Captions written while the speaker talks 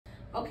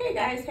Okay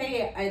guys,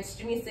 hey, it's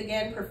Jamice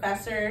again,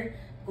 Professor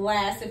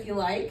Glass if you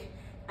like.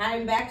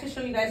 I'm back to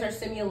show you guys our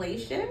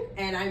simulation,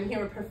 and I'm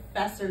here with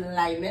Professor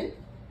Lyman.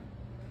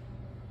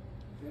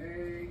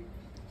 Hey.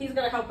 He's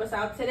gonna help us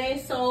out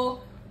today.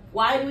 So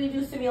why do we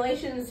do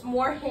simulations?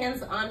 More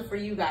hands-on for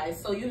you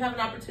guys. So you have an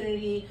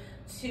opportunity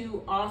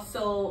to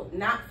also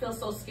not feel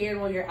so scared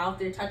when you're out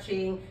there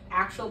touching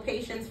actual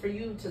patients, for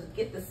you to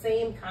get the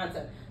same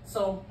concept.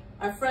 So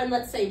our friend,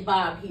 let's say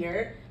Bob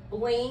here,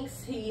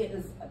 blinks,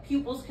 his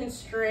pupils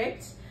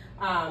constrict,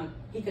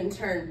 he can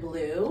turn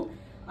blue,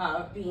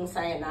 being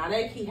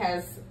cyanotic. He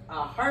has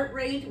a heart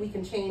rate, we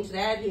can change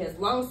that. He has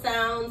lung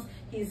sounds,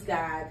 he's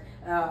got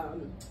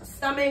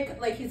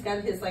stomach, like he's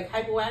got his like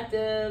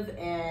hypoactive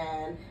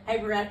and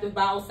hyperactive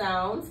bowel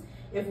sounds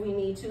if we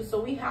need to. So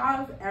we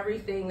have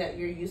everything that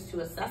you're used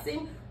to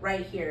assessing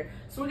right here.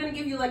 So we're gonna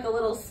give you like a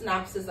little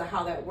synopsis of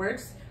how that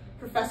works.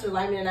 Professor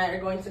Lyman and I are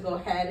going to go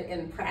ahead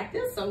and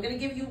practice. So I'm gonna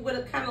give you what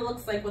it kind of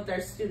looks like with our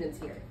students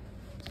here.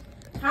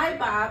 Hi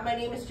Bob, my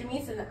name is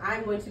Jamice and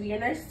I'm going to be your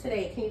nurse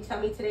today. Can you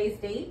tell me today's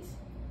date?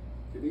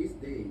 Today's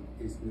date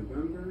is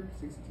November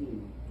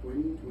 16,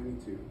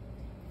 2022.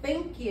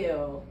 Thank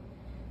you.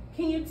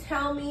 Can you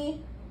tell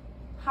me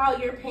how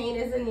your pain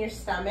is in your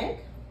stomach?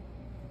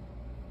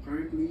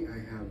 Currently, I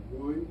have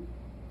 1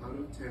 out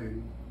of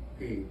 10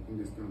 pain in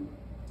the stomach.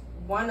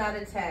 1 out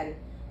of 10.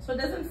 So it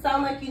doesn't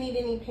sound like you need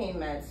any pain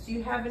meds. Do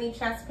you have any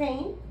chest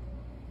pain?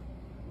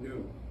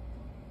 No.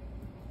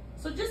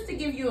 So just to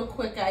give you a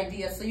quick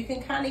idea, so you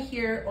can kind of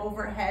hear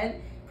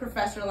overhead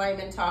Professor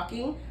Lyman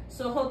talking.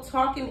 So he'll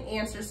talk and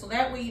answer, so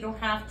that way you don't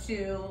have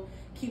to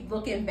keep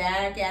looking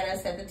back at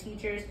us, at the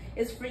teachers.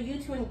 It's for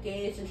you to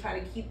engage and try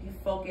to keep you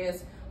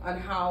focused on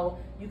how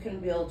you can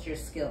build your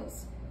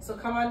skills. So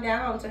come on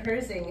down to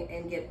Herzing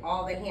and get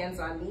all the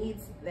hands-on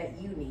needs that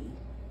you need.